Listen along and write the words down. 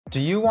Do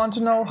you want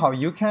to know how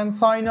you can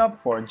sign up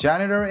for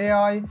Janitor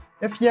AI?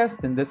 If yes,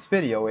 then this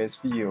video is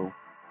for you.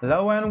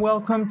 Hello and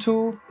welcome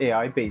to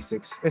AI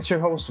Basics. It's your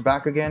host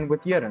back again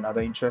with yet another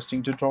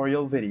interesting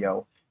tutorial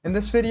video. In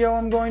this video,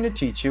 I'm going to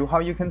teach you how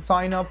you can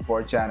sign up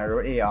for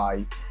Janitor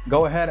AI.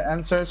 Go ahead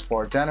and search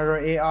for Janitor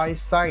AI,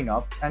 sign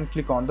up, and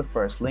click on the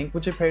first link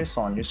which appears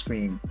on your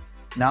screen.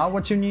 Now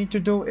what you need to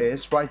do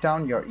is write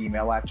down your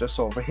email address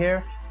over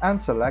here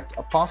and select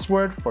a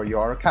password for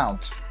your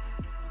account.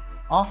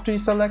 After you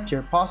select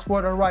your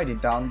password or write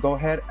it down, go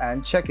ahead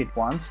and check it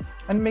once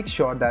and make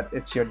sure that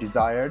it's your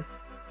desired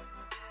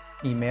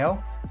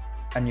email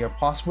and your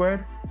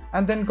password,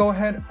 and then go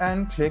ahead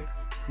and click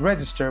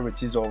register,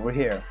 which is over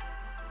here.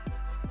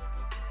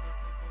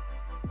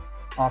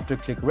 After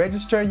click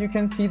register, you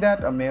can see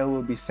that a mail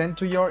will be sent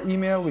to your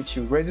email which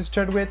you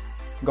registered with.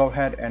 Go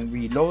ahead and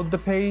reload the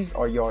page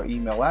or your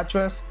email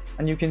address,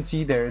 and you can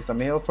see there is a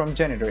mail from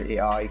Janitor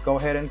AI. Go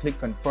ahead and click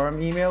confirm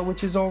email,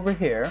 which is over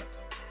here.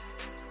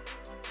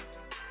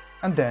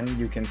 And then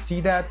you can see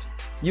that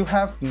you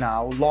have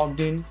now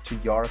logged in to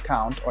your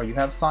account, or you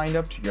have signed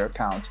up to your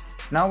account.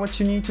 Now what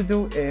you need to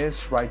do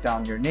is write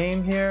down your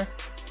name here.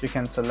 You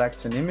can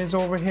select an image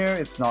over here.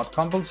 It's not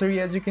compulsory.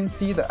 As you can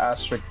see, the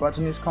asterisk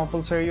button is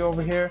compulsory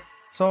over here.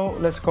 So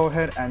let's go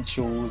ahead and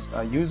choose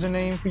a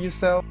username for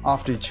yourself.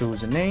 After you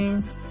choose a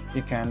name,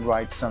 you can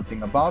write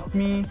something about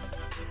me,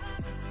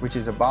 which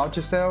is about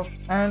yourself,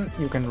 and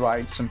you can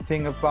write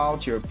something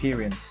about your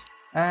appearance.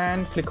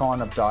 And click on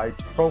update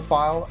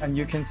profile, and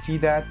you can see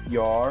that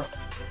your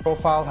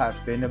profile has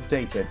been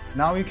updated.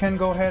 Now you can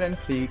go ahead and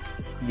click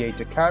create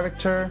a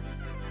character.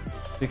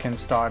 You can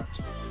start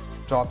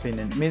dropping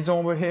an image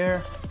over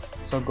here.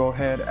 So go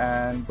ahead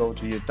and go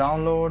to your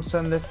downloads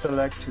and let's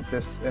select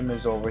this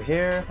image over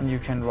here, and you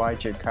can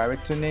write your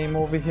character name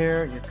over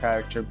here, your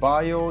character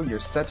bio, your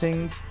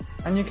settings,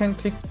 and you can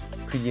click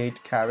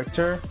create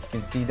character. You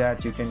can see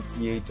that you can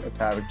create a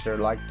character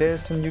like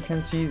this, and you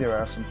can see there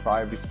are some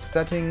privacy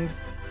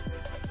settings.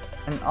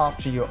 And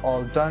after you're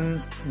all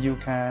done, you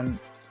can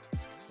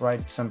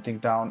write something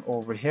down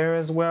over here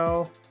as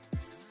well.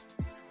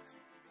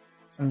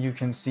 And you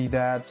can see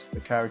that the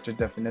character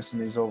definition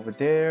is over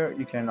there.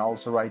 You can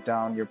also write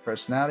down your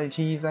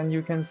personalities, and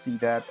you can see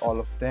that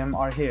all of them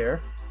are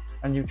here.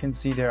 And you can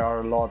see there are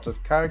a lot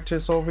of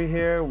characters over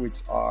here which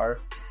are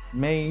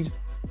made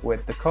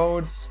with the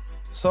codes.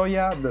 So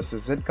yeah, this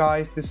is it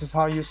guys. This is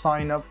how you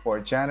sign up for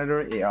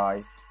Janitor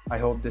AI. I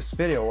hope this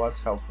video was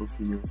helpful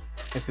for you.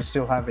 If you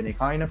still have any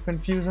kind of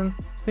confusion,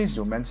 please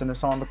do mention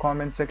us on the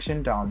comment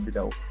section down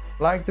below.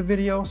 Like the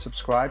video,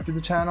 subscribe to the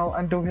channel,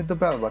 and do hit the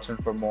bell button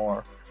for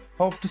more.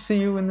 Hope to see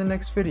you in the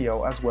next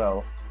video as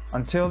well.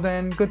 Until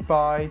then,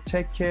 goodbye,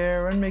 take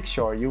care, and make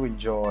sure you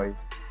enjoy.